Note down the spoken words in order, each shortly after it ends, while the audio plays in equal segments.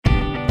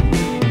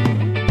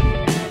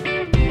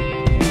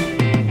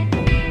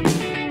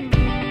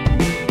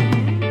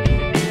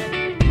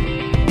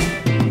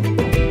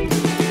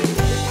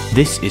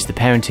This is the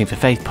Parenting for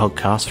Faith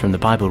podcast from the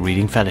Bible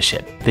Reading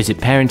Fellowship. Visit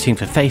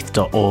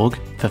parentingforfaith.org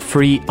for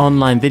free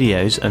online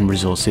videos and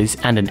resources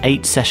and an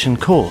 8-session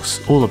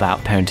course all about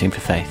parenting for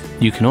faith.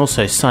 You can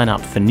also sign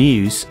up for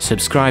news,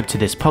 subscribe to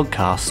this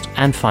podcast,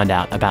 and find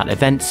out about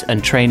events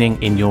and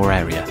training in your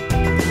area.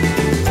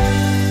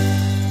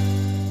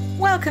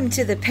 Welcome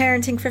to the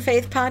Parenting for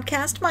Faith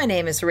podcast. My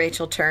name is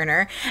Rachel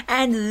Turner,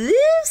 and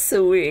this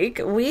week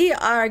we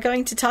are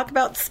going to talk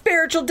about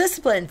spiritual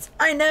disciplines.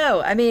 I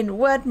know,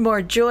 what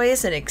more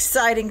joyous and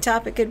exciting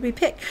topic could we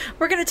pick?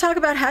 We're going to talk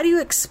about how do you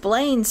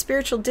explain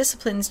spiritual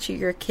disciplines to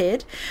your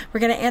kid.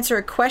 We're going to answer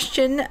a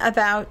question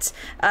about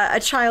a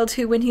child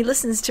who, when he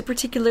listens to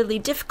particularly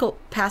difficult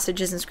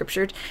passages in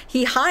Scripture,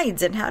 he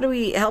hides, and how do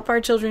we help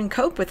our children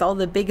cope with all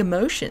the big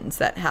emotions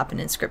that happen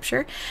in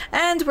Scripture?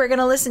 And we're going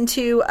to listen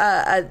to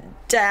a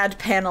dad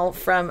panel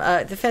from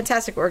the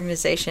fantastic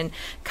organization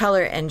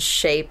Color and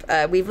Shape.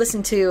 We've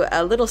listened to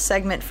a little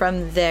segment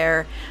from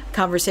their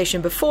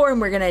conversation before,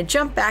 and we're going to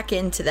jump back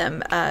into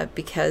them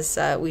because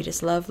we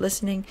just love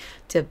listening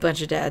to a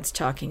bunch of dads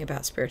talking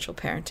about spiritual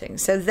parenting.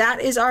 So that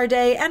is our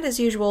day, and as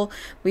usual,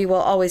 we will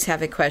always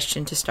have a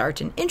question to start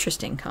an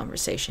interesting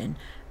conversation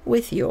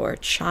with your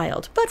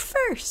child. But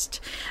first,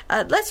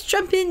 let's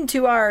jump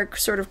into our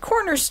sort of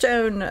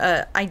cornerstone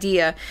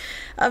idea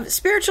of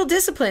spiritual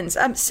disciplines.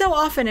 So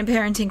often in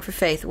Parenting for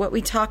Faith, what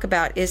we talk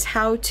about is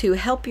how to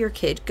help your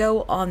kid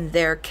go on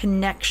their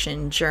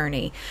connection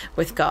journey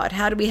with God.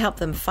 How do we help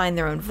them find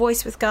their own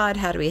voice with God?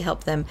 How do we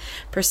help them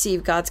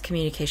perceive God's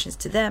communications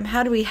to them?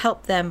 How do we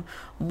help them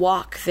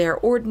walk their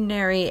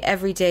ordinary,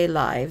 everyday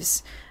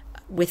lives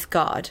with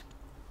God?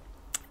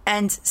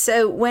 And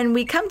so when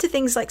we come to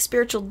things like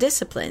spiritual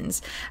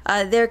disciplines,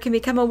 there can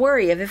become a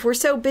worry of, if we're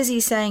so busy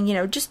saying,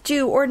 just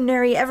do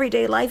ordinary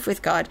everyday life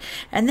with God,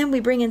 and then we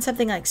bring in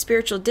something like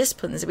spiritual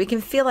disciplines, we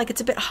can feel like it's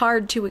a bit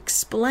hard to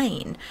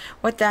explain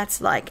what that's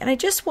like. And I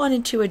just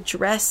wanted to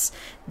address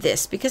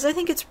this because I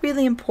think it's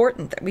really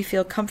important that we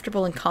feel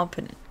comfortable and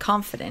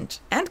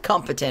confident and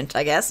competent,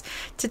 I guess,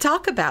 to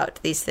talk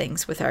about these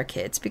things with our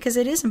kids, because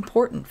it is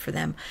important for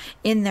them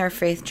in their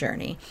faith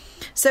journey.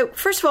 So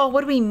first of all,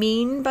 what do we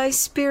mean by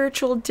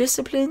spiritual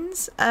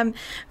disciplines?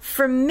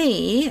 For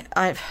me,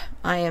 I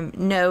am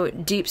no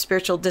deep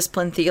spiritual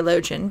discipline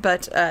theologian,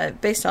 but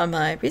based on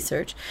my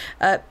research,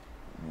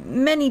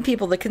 many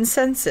people, the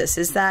consensus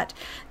is that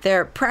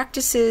their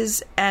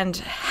practices and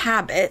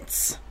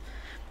habits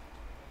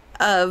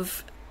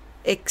of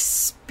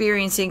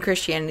experiencing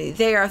Christianity,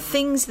 they are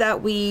things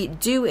that we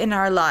do in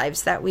our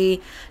lives, that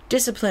we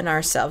discipline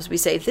ourselves. We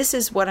say, this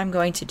is what I'm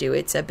going to do.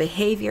 It's a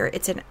behavior,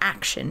 it's an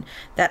action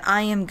that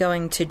I am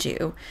going to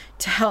do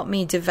to help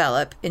me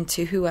develop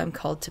into who I'm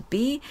called to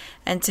be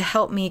and to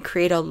help me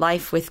create a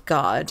life with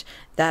God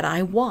that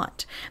I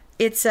want.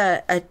 It's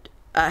a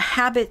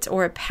habit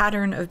or a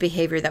pattern of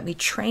behavior that we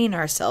train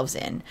ourselves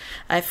in.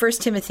 1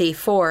 Timothy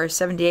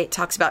 4:7-8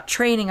 talks about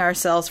training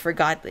ourselves for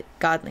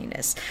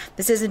godliness.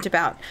 This isn't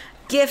about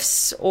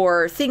gifts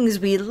or things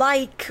we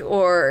like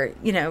or,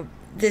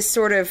 this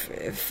sort of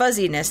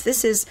fuzziness.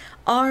 This is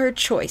our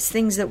choice,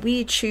 things that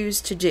we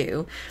choose to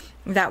do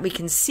that we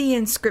can see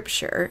in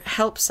Scripture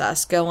helps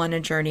us go on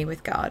a journey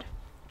with God.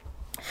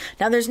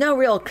 Now, there's no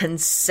real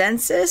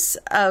consensus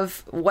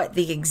of what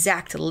the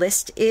exact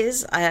list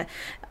is.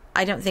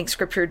 I don't think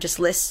Scripture just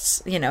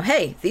lists,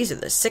 hey, these are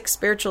the 6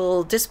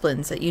 spiritual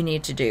disciplines that you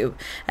need to do.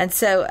 And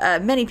so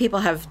many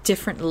people have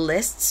different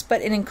lists,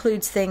 but it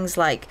includes things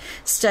like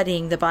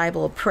studying the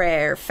Bible,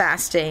 prayer,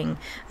 fasting,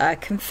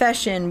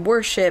 confession,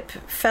 worship,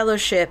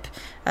 fellowship,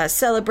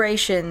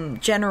 celebration,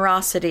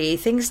 generosity,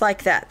 things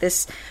like that.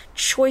 This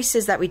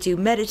choices that we do,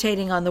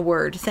 meditating on the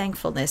Word,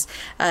 thankfulness,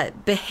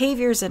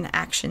 behaviors and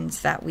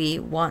actions that we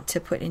want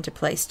to put into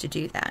place to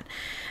do that.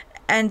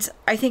 And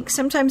I think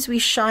sometimes we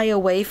shy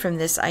away from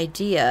this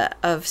idea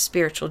of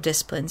spiritual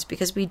disciplines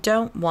because we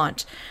don't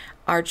want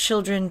our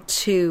children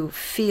to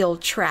feel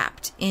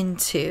trapped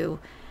into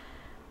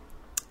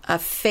a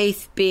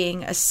faith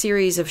being a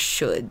series of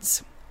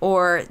shoulds,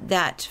 or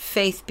that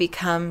faith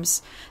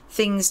becomes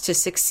things to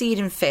succeed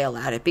and fail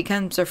at. It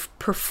becomes a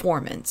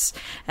performance.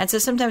 And so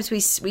sometimes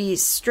we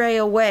stray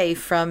away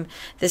from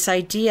this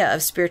idea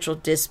of spiritual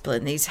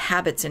discipline, these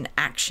habits and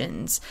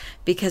actions,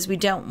 because we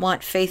don't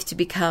want faith to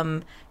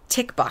become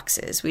tick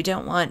boxes. We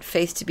don't want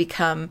faith to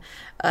become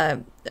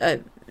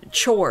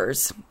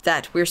chores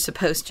that we're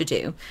supposed to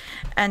do.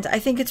 And I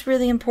think it's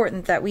really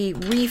important that we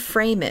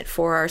reframe it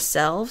for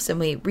ourselves and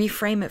we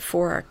reframe it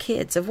for our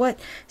kids of what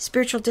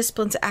spiritual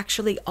disciplines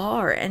actually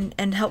are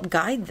and help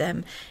guide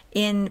them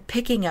in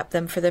picking up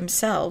them for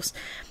themselves.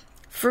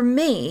 For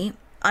me,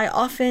 I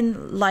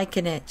often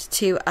liken it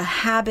to a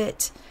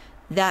habit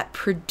that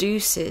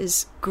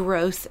produces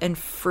growth and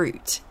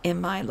fruit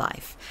in my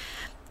life.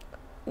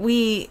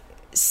 We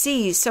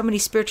see so many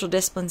spiritual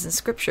disciplines in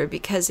Scripture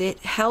because it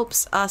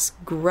helps us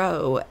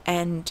grow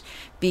and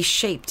be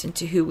shaped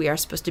into who we are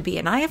supposed to be.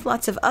 And I have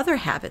lots of other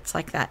habits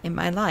like that in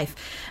my life.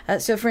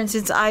 So for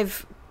instance,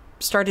 I've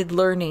started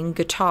learning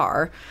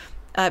guitar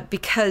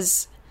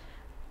because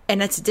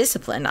and it's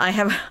discipline. I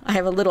have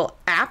a little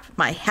app,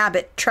 my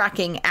habit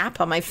tracking app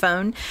on my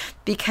phone,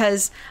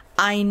 because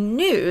I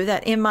knew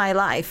that in my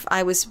life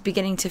I was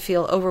beginning to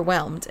feel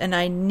overwhelmed and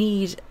I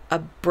need a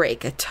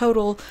break, a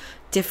total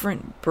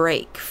different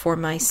break for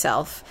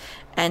myself.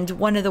 And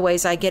one of the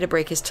ways I get a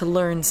break is to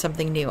learn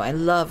something new. I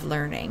love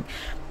learning.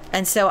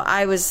 And so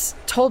I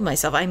told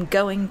myself, I'm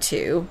going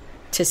to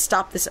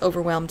stop this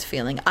overwhelmed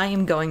feeling, I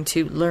am going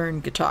to learn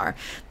guitar.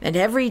 And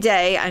every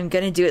day I'm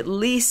going to do at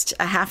least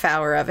a half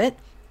hour of it.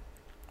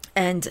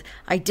 And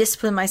I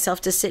discipline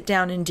myself to sit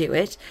down and do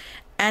it.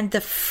 And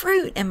the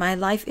fruit in my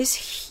life is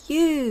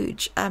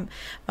huge.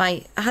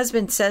 My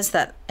husband says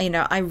that,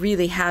 I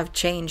really have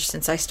changed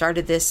since I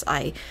started this.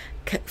 I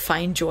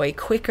find joy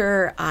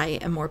quicker. I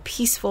am more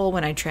peaceful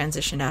when I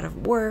transition out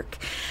of work.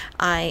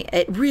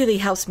 It really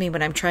helps me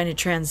when I'm trying to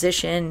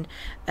transition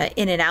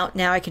in and out.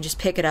 Now I can just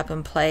pick it up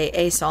and play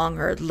a song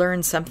or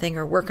learn something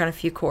or work on a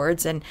few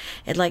chords, and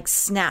it like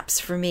snaps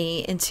for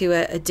me into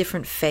a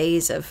different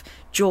phase of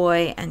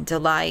joy and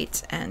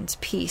delight and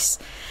peace.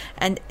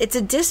 And it's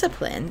a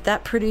discipline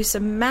that produces a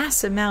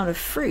mass amount of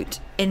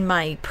fruit in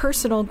my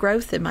personal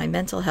growth, in my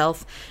mental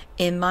health,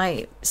 in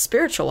my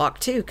spiritual walk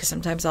too, because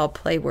sometimes I'll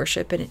play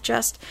worship, and it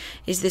just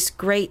is this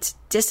great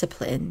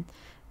discipline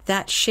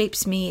that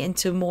shapes me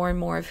into more and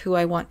more of who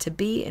I want to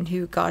be and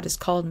who God has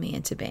called me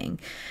into being.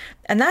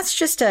 And that's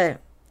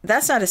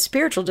not a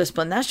spiritual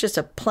discipline. That's just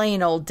a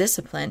plain old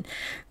discipline.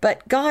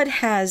 But God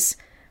has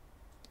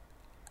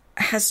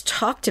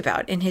talked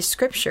about in his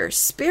scripture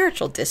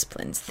spiritual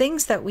disciplines,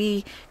 things that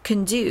we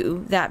can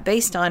do that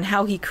based on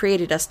how he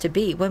created us to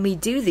be. When we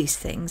do these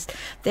things,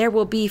 there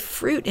will be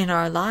fruit in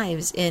our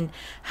lives in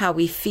how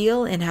we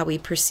feel and how we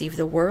perceive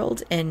the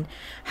world, and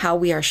how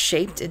we are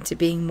shaped into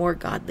being more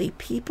godly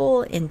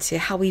people, into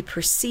how we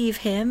perceive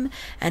him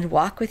and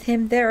walk with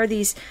him. There are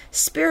these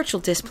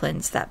spiritual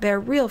disciplines that bear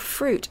real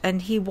fruit,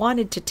 and he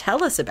wanted to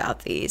tell us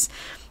about these.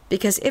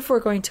 Because if we're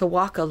going to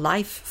walk a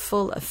life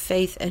full of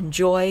faith and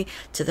joy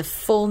to the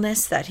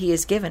fullness that he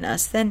has given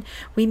us, then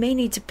we may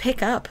need to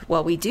pick up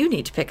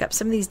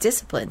some of these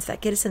disciplines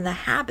that get us in the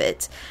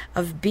habit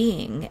of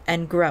being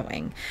and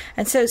growing.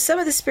 And so some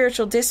of the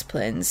spiritual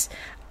disciplines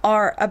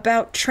are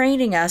about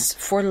training us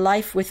for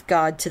life with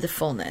God to the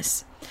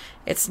fullness.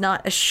 It's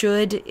not a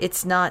should,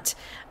 it's not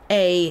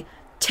a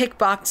tick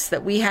box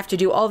that we have to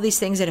do all these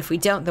things, and if we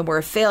don't, then we're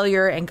a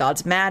failure and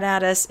God's mad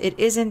at us. It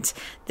isn't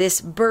this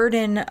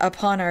burden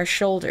upon our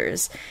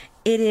shoulders.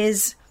 It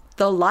is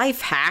the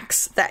life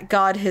hacks that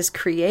God has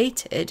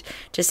created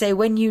to say,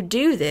 when you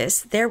do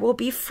this, there will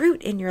be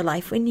fruit in your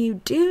life. When you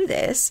do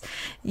this,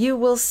 you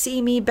will see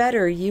me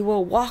better. You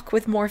will walk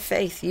with more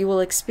faith. You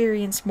will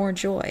experience more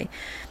joy.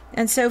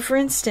 And so, for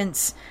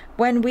instance,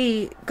 when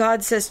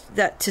God says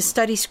that to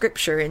study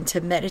scripture and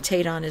to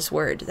meditate on his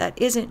word, that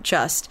isn't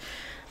just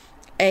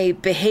a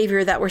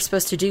behavior that we're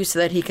supposed to do so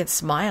that he can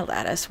smile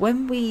at us.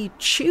 When we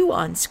chew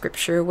on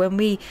scripture, when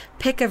we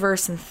pick a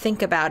verse and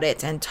think about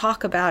it and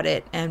talk about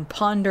it and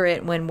ponder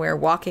it when we're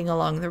walking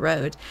along the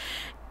road,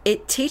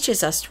 it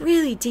teaches us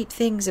really deep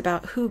things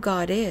about who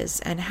God is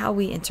and how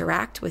we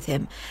interact with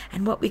him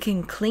and what we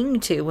can cling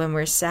to when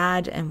we're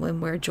sad and when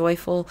we're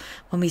joyful,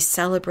 when we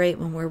celebrate,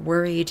 when we're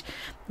worried.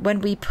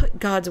 When we put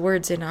God's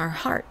words in our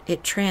heart,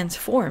 it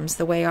transforms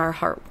the way our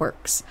heart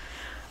works.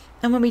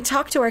 And when we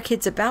talk to our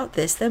kids about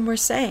this, then we're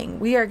saying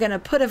we are going to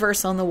put a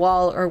verse on the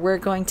wall, or we're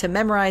going to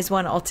memorize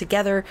one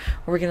altogether,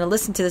 or we're going to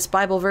listen to this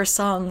Bible verse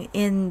song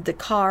in the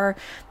car,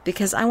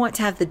 because I want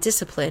to have the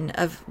discipline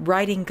of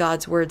writing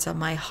God's words on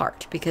my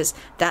heart, because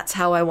that's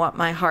how I want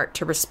my heart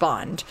to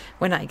respond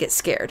when I get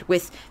scared,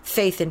 with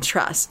faith and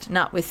trust,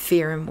 not with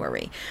fear and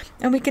worry.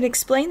 And we can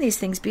explain these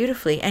things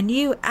beautifully. And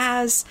you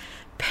as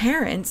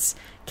parents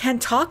can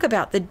talk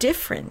about the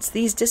difference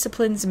these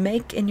disciplines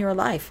make in your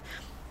life.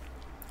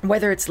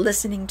 Whether it's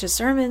listening to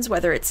sermons,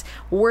 whether it's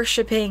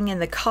worshiping in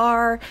the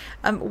car,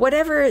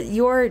 whatever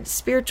your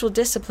spiritual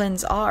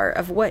disciplines are,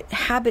 of what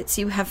habits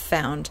you have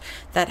found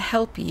that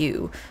help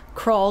you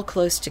crawl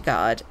close to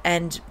God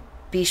and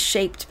be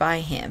shaped by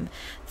him.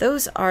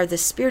 Those are the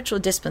spiritual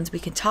disciplines we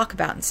can talk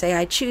about and say,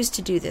 I choose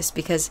to do this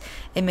because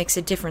it makes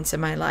a difference in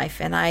my life.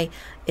 And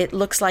it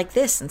looks like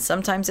this. And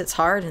sometimes it's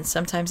hard, and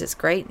sometimes it's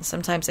great, and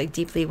sometimes I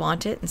deeply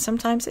want it, and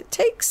sometimes it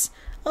takes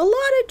a lot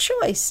of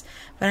choice,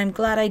 but I'm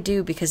glad I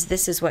do, because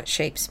this is what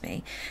shapes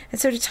me.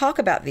 And so to talk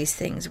about these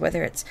things,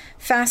 whether it's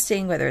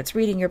fasting, whether it's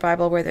reading your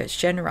Bible, whether it's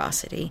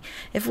generosity,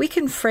 if we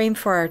can frame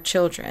for our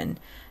children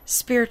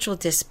spiritual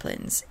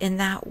disciplines in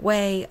that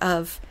way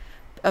of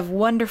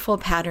wonderful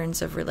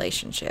patterns of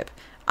relationship.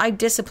 I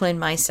discipline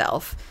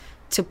myself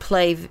to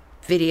play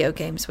video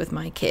games with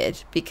my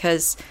kid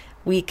because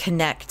we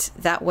connect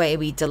that way,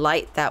 we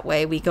delight that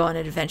way, we go on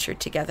an adventure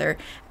together,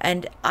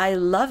 and I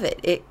love it.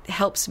 It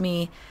helps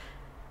me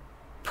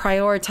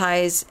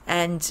prioritize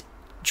and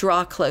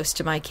draw close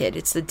to my kid.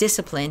 It's the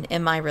discipline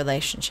in my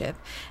relationship.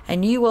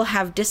 And you will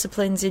have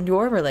disciplines in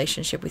your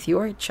relationship with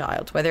your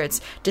child, whether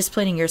it's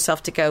disciplining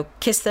yourself to go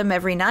kiss them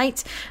every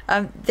night.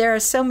 There are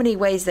so many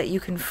ways that you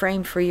can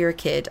frame for your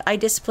kid. I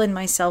discipline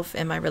myself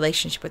in my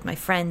relationship with my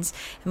friends,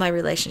 in my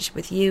relationship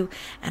with you,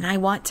 and I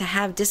want to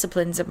have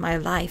disciplines of my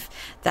life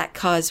that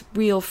cause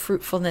real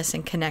fruitfulness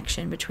and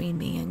connection between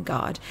me and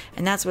God.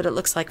 And that's what it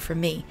looks like for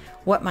me.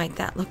 What might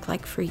that look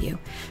like for you?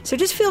 So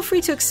just feel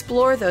free to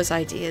explore those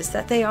ideas,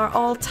 that they are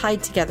all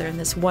tied together in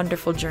this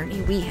wonderful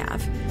journey we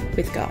have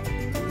with God.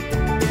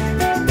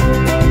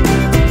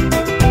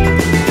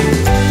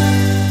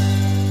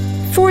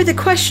 For the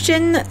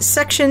question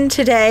section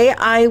today,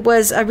 I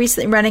was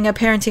recently running a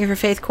Parenting for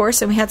Faith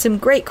course, and we had some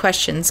great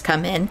questions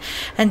come in.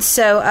 And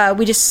so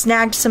we just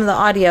snagged some of the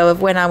audio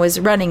of when I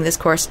was running this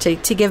course to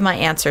give my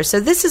answer.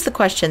 So this is the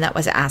question that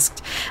was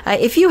asked.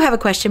 If you have a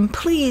question,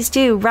 please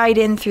do write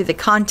in through the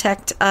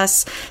Contact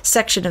Us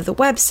section of the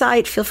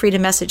website. Feel free to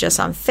message us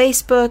on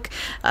Facebook.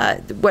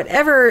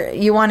 Whatever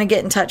you want to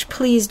get in touch,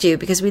 please do,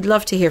 because we'd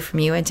love to hear from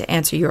you and to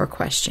answer your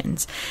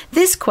questions.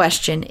 This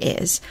question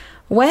is,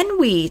 when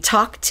we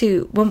talk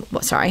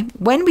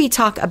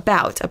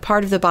about a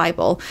part of the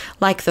Bible,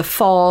 like the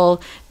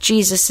fall,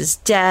 Jesus'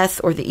 death,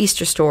 or the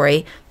Easter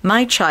story,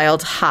 my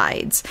child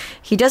hides.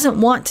 He doesn't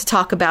want to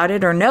talk about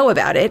it or know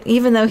about it,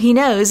 even though he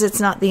knows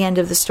it's not the end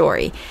of the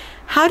story.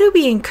 How do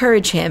we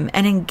encourage him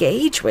and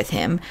engage with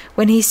him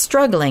when he's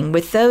struggling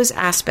with those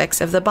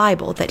aspects of the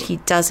Bible that he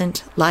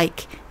doesn't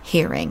like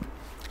hearing?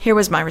 Here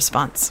was my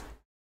response.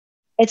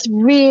 It's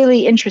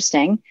really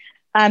interesting.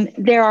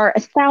 There are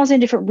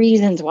 1,000 different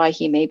reasons why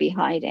he may be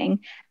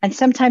hiding. And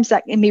sometimes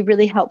that can be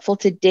really helpful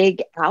to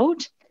dig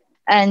out.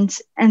 And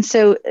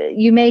so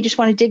you may just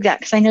want to dig that,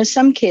 because I know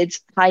some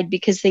kids hide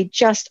because they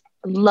just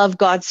love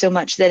God so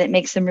much that it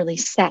makes them really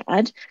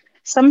sad.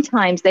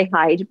 Sometimes they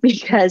hide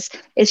because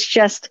it's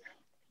just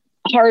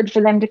hard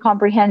for them to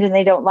comprehend and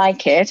they don't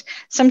like it.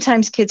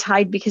 Sometimes kids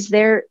hide because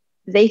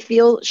they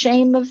feel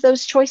shame of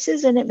those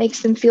choices and it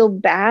makes them feel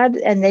bad,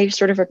 and they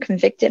sort of are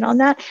convicted on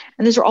that.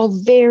 And those are all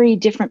very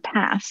different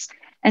paths.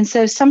 And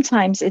so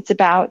sometimes it's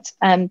about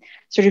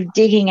sort of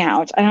digging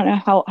out. I don't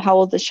know how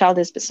old the child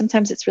is, but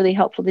sometimes it's really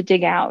helpful to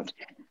dig out.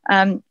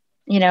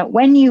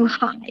 When you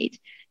hide,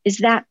 is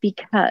that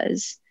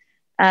because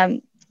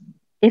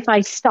if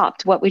I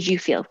stopped, what would you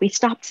feel? If we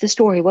stopped the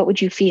story, what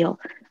would you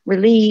feel?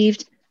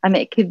 Relieved?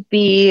 It could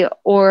be,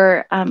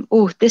 or,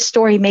 this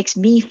story makes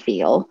me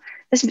feel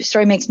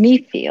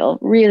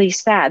really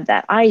sad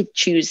that I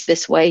choose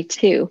this way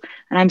too.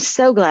 And I'm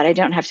so glad I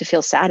don't have to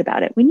feel sad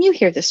about it. When you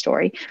hear the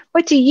story,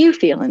 what do you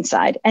feel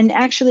inside? And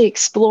actually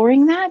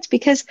exploring that,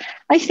 because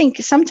I think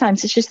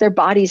sometimes it's just their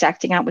bodies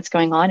acting out what's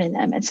going on in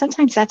them. And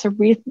sometimes that's a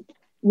really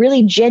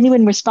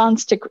genuine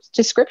response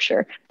to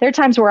scripture. There are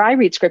times where I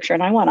read scripture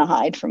and I want to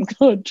hide from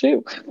God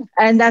too.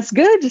 And that's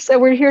good. So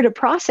we're here to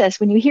process.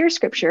 When you hear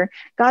scripture,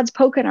 God's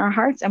poking our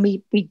hearts and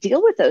we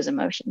deal with those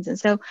emotions. And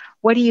so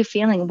what are you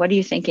feeling? What are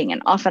you thinking?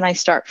 And often I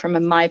start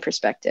from my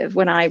perspective.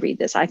 When I read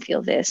this, I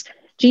feel this.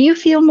 Do you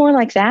feel more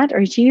like that?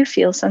 Or do you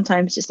feel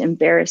sometimes just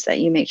embarrassed that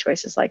you make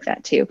choices like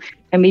that too?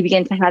 And we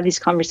begin to have these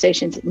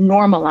conversations.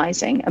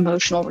 Normalizing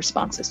emotional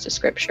responses to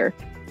scripture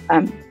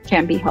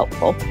can be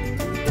helpful.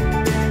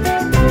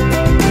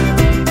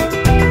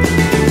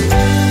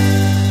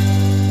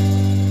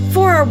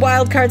 For our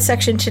wildcard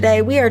section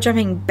today, we are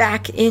jumping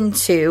back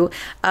into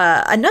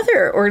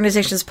another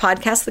organization's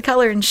podcast, The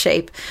Color and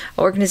Shape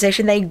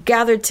organization. They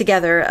gathered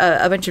together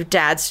a bunch of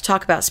dads to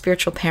talk about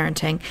spiritual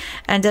parenting.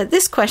 And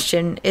this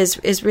question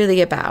is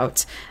really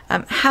about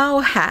how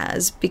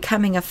has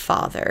becoming a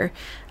father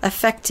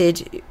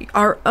affected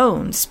our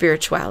own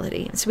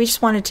spirituality? And so we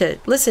just wanted to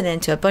listen in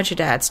to a bunch of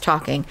dads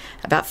talking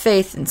about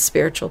faith and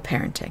spiritual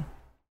parenting.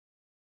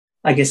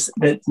 I guess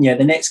the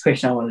next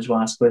question I wanted to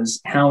ask was,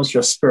 how has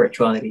your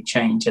spirituality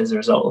changed as a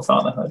result of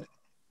fatherhood?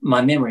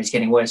 My memory is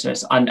getting worse and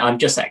worse. I'm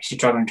just actually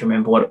struggling to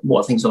remember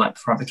what things were like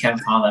before I became a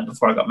father and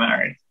before I got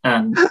married.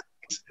 And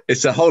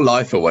it's a whole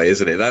life away,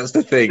 isn't it? That's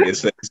the thing.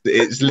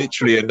 It's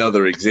literally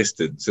another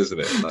existence, isn't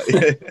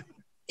it?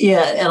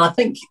 Yeah, and I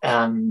think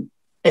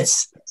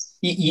it's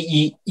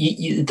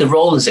the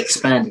role has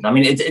expanded. I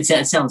mean, it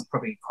sounds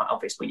probably quite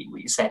obvious when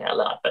you say it out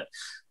loud, but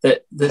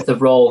the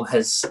role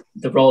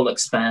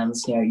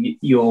expands.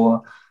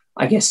 Your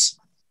I guess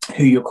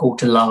who you're called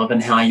to love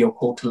and how you're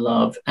called to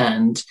love,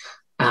 and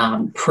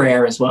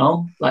prayer as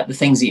well, like the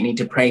things that you need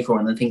to pray for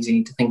and the things you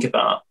need to think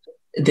about.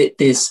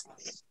 There's,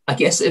 I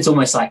guess it's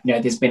almost like,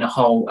 there's been a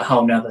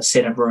whole nother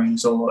set of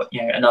rooms, or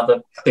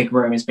another big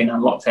room has been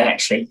unlocked. That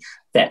actually,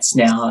 that's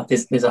now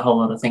there's a whole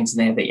lot of things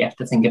in there that you have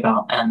to think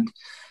about and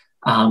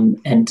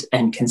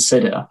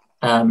consider.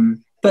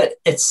 But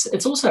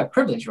it's also a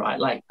privilege, right?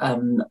 Like,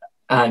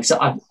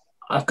 so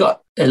I've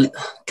got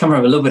come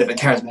from a little bit of a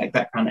charismatic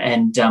background,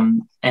 and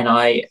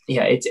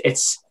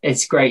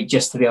it's great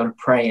just to be able to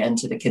pray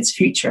into the kids'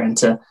 future and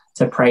to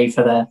pray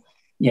for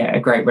a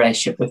great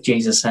relationship with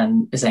Jesus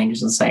and his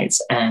angels and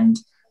saints, and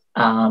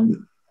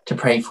to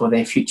pray for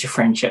their future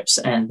friendships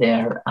and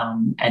their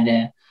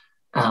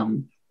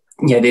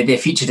their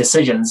future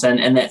decisions,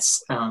 and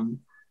that's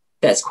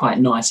quite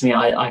nice. I mean,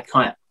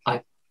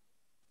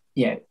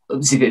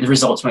 obviously the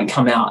results won't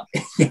come out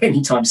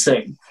anytime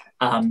soon,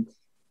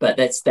 but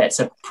that's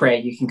a prayer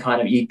you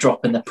can you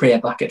drop in the prayer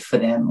bucket for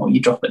them, or you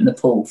drop it in the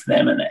pool for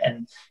them,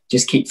 and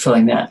just keep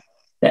filling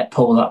that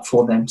pool up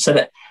for them.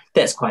 So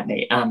that's quite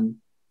neat.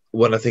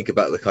 When I think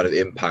about the kind of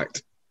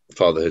impact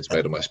fatherhood's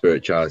made on my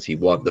spirituality,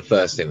 the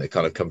first thing that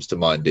kind of comes to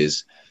mind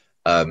is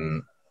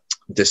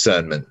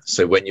discernment.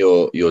 So when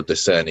you're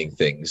discerning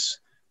things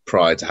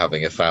prior to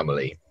having a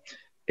family,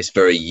 it's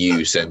very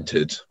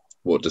you-centered.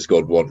 What does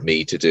God want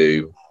me to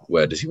do?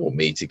 Where does he want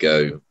me to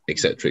go?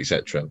 Etc.,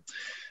 etc.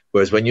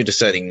 Whereas when you're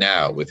discerning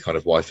now with kind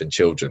of wife and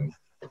children,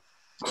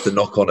 the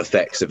knock-on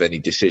effects of any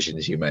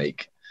decisions you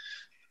make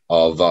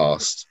are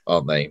vast,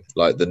 aren't they?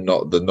 Like the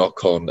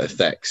knock-on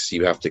effects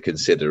you have to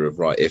consider of,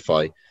 right, if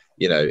I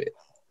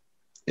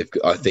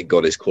think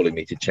God is calling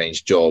me to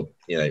change job,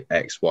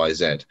 X, Y,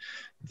 Z,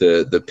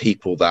 the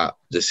people that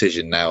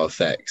decision now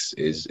affects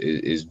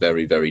is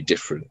very, very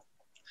different.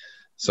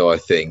 So I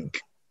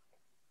think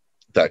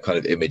that kind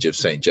of image of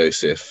Saint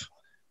Joseph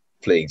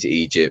fleeing to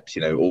Egypt,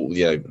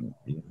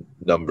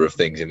 number of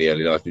things in the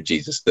early life of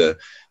Jesus, the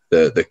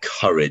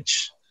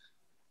courage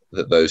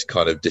that those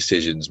kind of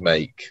decisions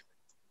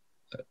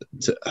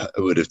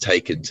would have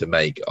taken to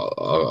make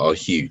are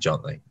huge,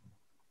 aren't they?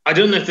 I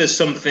don't know if there's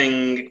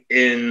something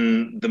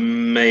in the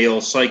male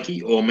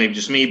psyche, or maybe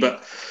just me,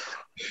 but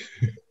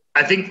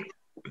I think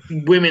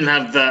women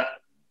have that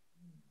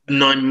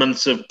 9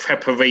 months of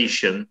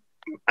preparation.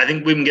 I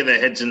think women get their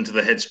heads into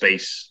the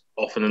headspace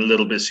often a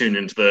little bit sooner,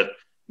 into the,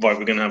 right,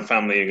 we're going to have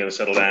family, you're going to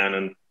settle down,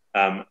 and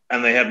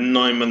they have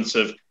 9 months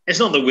of, it's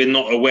not that we're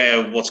not aware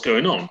of what's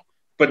going on,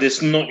 but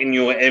it's not in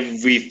your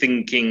every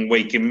thinking,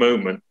 waking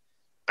moment.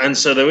 And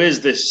so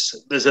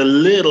there's a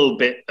little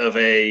bit of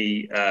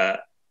a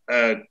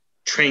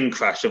train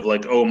crash of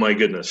like, oh my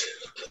goodness,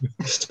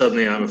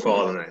 suddenly I'm a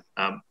father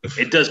now.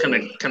 It does kind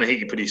of hit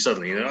you pretty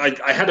suddenly.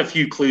 I had a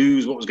few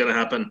clues what was going to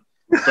happen,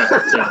 but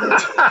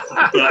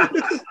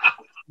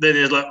then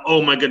it's like,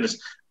 oh my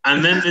goodness.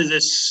 And then there's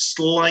this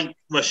slight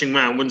rushing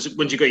around. Once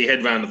you got your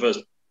head around the first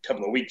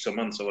couple of weeks or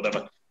months or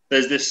whatever,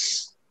 there's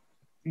this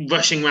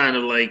rushing around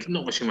of like,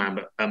 not rushing around,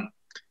 but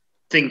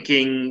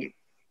thinking,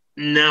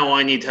 now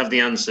I need to have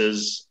the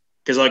answers,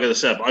 because I've got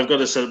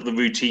to set up the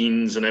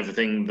routines and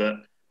everything that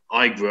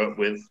I grew up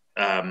with,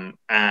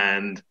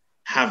 and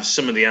have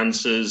some of the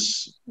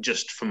answers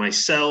just for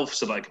myself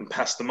so that I can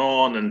pass them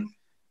on.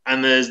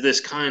 And there's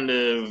this kind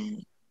of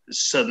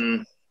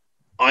sudden,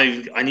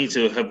 I need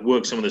to have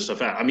worked some of this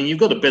stuff out. I mean, you've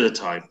got a bit of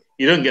time.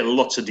 You don't get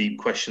lots of deep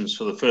questions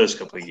for the first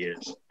couple of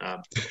years.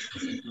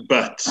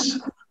 But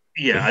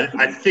yeah,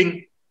 I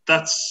think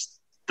that's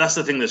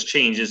the thing that's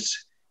changed,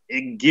 is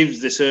it gives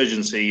this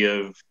urgency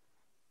of,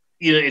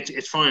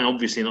 it's fine,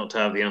 obviously, not to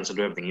have the answer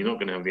to everything. You're not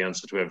going to have the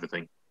answer to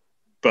everything,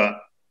 but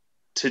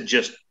to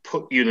just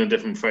put you in a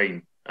different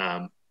frame.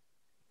 And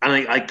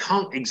I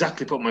can't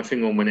exactly put my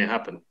finger on when it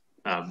happened.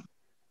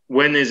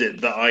 When is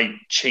it that I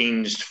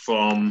changed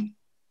from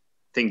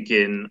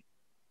thinking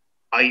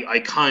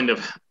I kind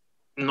of,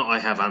 not I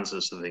have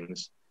answers to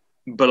things,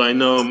 but I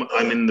know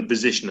I'm in the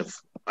position of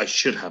I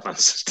should have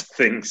answers to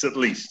things, at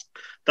least.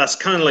 That's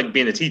kind of like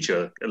being a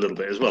teacher a little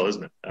bit as well,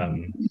 isn't it?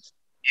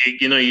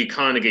 You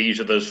kind of get used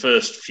to those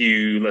first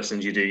few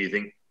lessons you do. You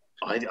think,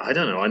 I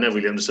don't know, I never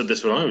really understood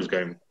this when I was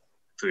going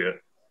through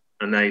it.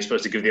 And now you're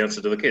supposed to give the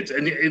answer to the kids.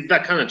 And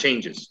that kind of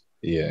changes.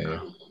 Yeah.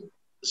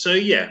 So,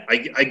 yeah,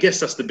 I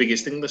guess that's the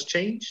biggest thing that's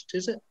changed,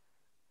 is it?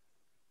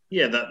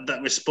 Yeah,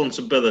 that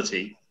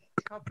responsibility.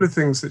 A couple of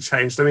things that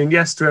changed. I mean,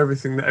 yes to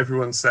everything that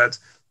everyone said.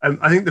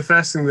 I think the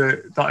first thing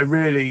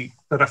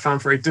that I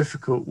found very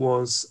difficult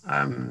was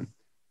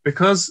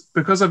because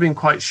I've been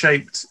quite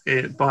shaped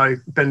by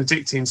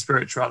Benedictine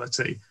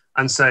spirituality,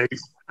 and so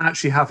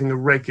actually having a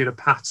regular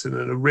pattern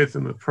and a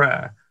rhythm of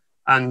prayer,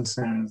 and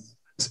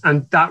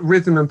that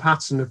rhythm and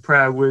pattern of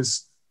prayer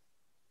was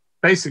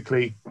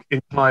basically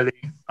entirely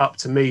up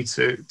to me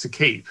to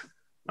keep.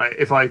 Like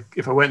if I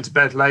went to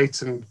bed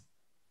late and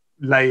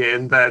lay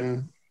in,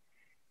 then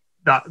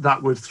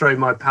that would throw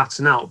my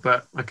pattern out,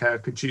 but okay, I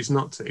could choose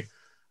not to.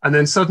 And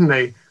then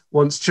suddenly,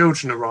 once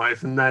children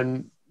arrive, and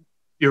then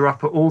you're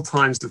up at all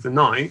times of the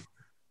night.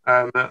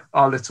 Our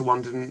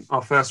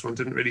first one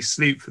didn't really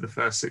sleep for the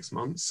first 6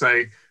 months.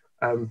 So,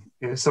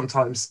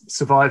 sometimes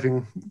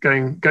surviving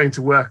going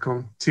to work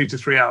on 2 to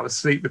 3 hours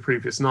sleep the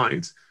previous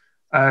night.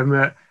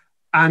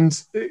 And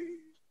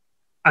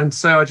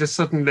so I just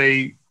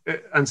suddenly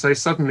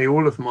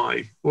all of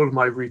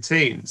my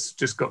routines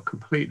just got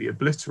completely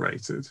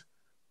obliterated.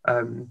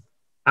 And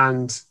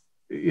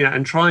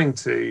trying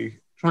to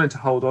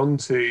hold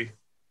onto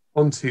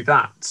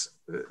that,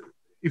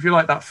 if you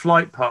like, that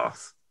flight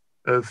path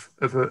of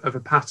a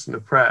pattern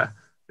of prayer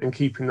and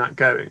keeping that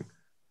going.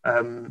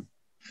 And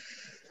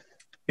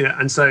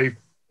so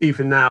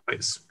even now I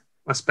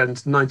spend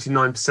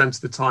 99%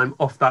 of the time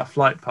off that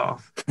flight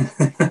path.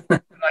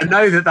 I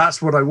know that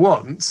that's what I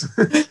want,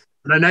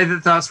 and I know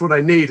that that's what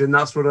I need, and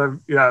that's what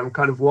I'm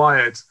kind of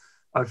wired.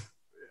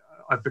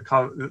 I've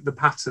become, the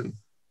pattern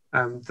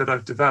that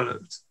I've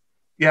developed.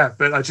 Yeah,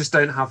 but I just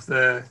don't have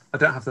the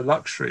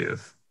luxury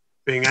of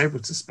being able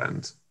to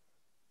spend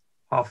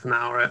half an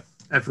hour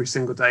every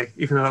single day,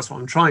 even though that's what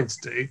I'm trying to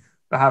do.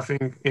 But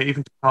having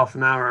even half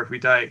an hour every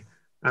day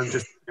and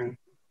just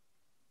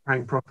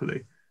praying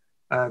properly.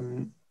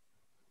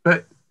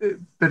 But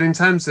in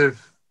terms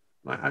of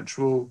like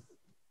actual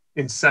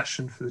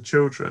intercession for the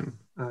children,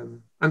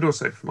 and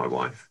also for my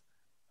wife,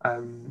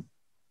 one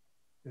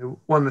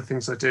of the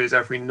things I do is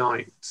every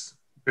night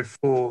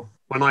before,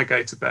 when I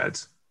go to bed,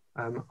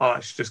 I'll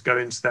actually just go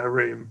into their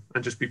room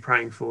and just be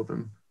praying for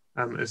them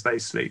as they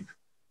sleep,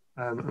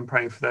 and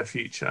praying for their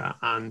future.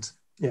 And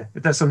yeah,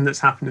 if there's something that's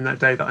happened in that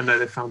day that I know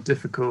they found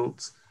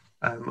difficult,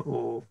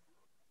 or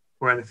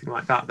anything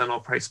like that, then I'll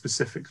pray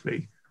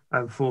specifically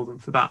for them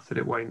for that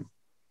it won't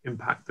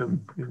impact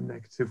them in a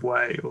negative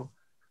way, or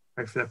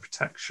pray for their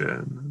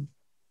protection.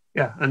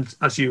 And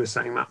as you were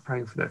saying, Matt,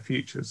 praying for their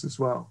futures as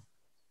well.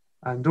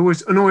 And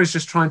always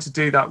just trying to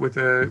do that with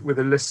a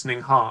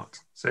listening heart.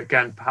 So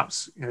again,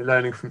 perhaps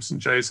learning from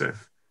St.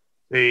 Joseph,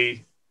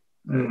 try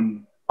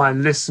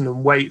and listen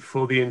and wait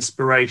for the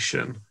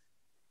inspiration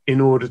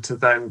in order to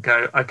then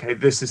go, okay,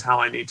 this is how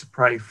I need to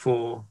pray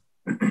for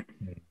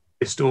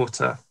this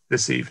daughter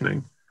this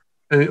evening.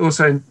 And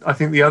also, I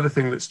think the other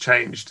thing that's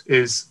changed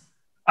is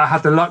I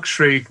had the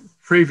luxury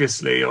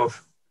previously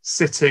of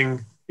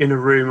sitting in a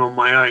room on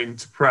my own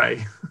to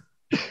pray.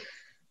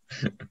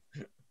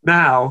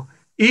 Now,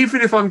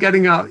 even if I'm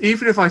getting up,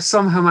 even if I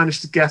somehow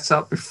manage to get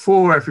up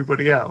before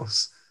everybody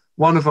else,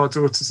 one of our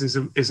daughters is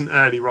an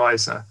early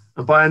riser.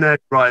 And by an early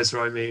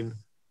riser, I mean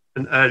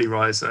an early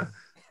riser.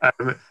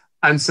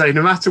 And so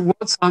no matter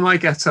what time I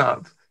get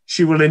up,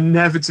 she will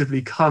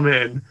inevitably come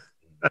in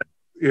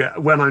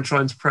when I'm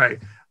trying to pray.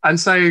 And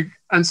so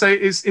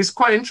it's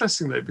quite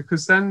interesting though,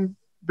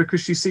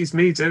 because she sees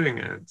me doing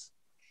it,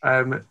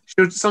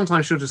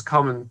 sometimes she'll just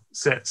come and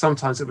sit.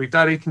 Sometimes it'll be,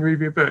 Daddy, can you read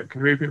me a book? Can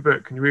you read me a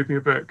book? Can you read me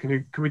a book?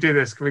 Can we do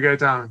this? Can we go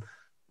down?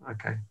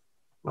 Okay.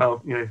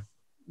 Well,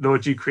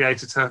 Lord, you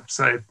created her,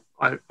 so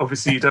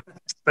obviously you don't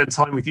spend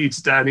time with you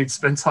today. I need to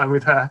spend time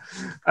with her,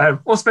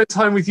 or spend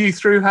time with you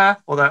through her.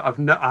 Although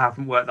I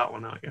haven't worked that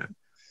one out yet.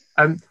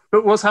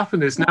 But what's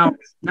happened is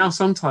now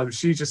sometimes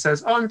she just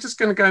says, "Oh, I'm just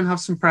going to go and have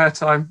some prayer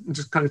time," and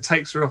just kind of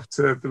takes her off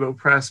to the little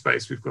prayer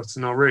space we've got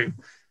in our room.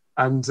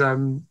 And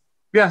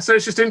so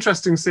it's just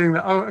interesting seeing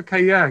that. Oh,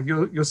 okay, yeah,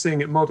 you're seeing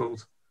it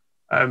modelled.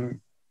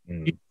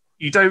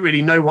 You don't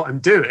really know what I'm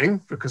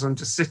doing because I'm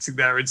just sitting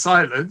there in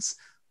silence,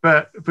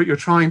 but you're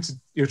trying to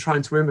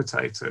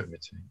imitate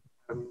it.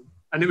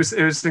 And it was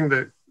a thing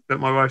that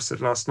my wife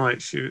said last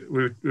night.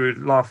 We were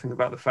laughing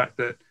about the fact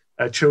that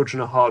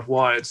children are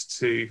hardwired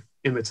to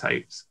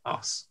imitate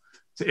us,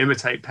 to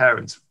imitate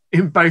parents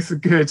in both the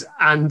good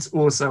and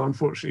also,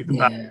 unfortunately, the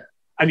bad.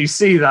 And you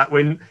see that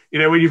when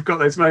you've got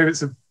those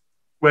moments of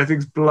where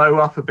things blow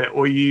up a bit,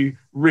 or you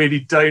really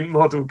don't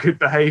model good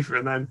behaviour,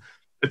 and then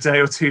a day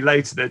or two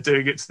later they're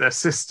doing it to their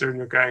sister, and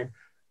you're going,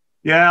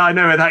 "Yeah, I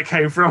know where that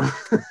came from."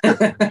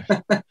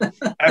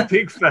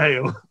 Epic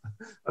fail.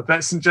 I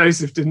bet St.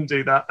 Joseph didn't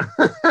do that.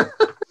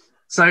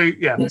 So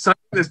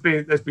there's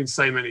been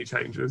so many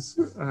changes,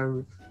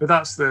 but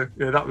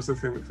that was the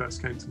thing that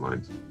first came to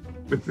mind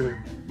with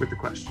the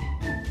question.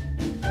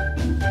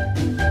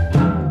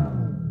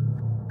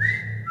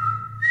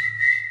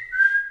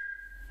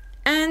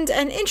 And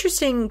an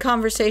interesting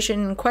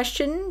conversation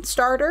question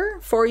starter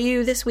for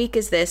you this week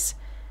is this: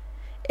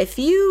 if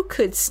you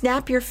could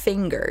snap your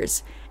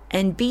fingers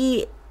and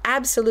be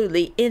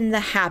absolutely in the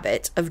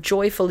habit of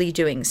joyfully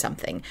doing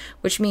something,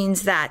 which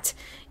means that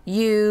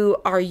you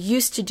are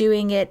used to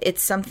doing it,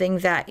 it's something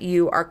that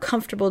you are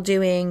comfortable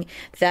doing,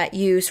 that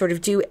you sort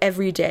of do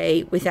every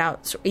day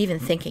without even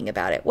thinking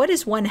about it, what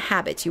is one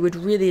habit you would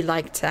really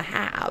like to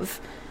have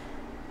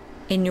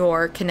in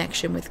your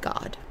connection with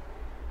God?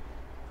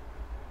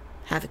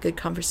 Have a good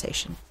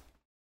conversation.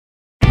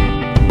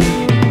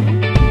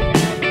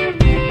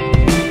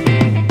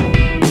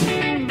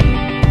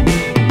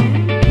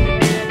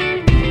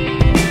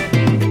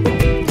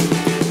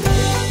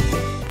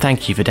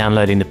 Thank you for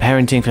downloading the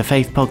Parenting for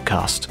Faith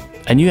podcast.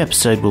 A new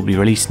episode will be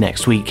released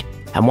next week,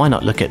 and why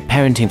not look at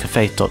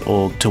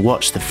parentingforfaith.org to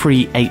watch the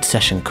free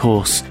 8-session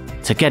course,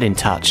 to get in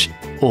touch,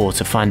 or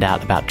to find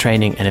out about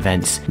training and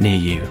events near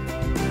you.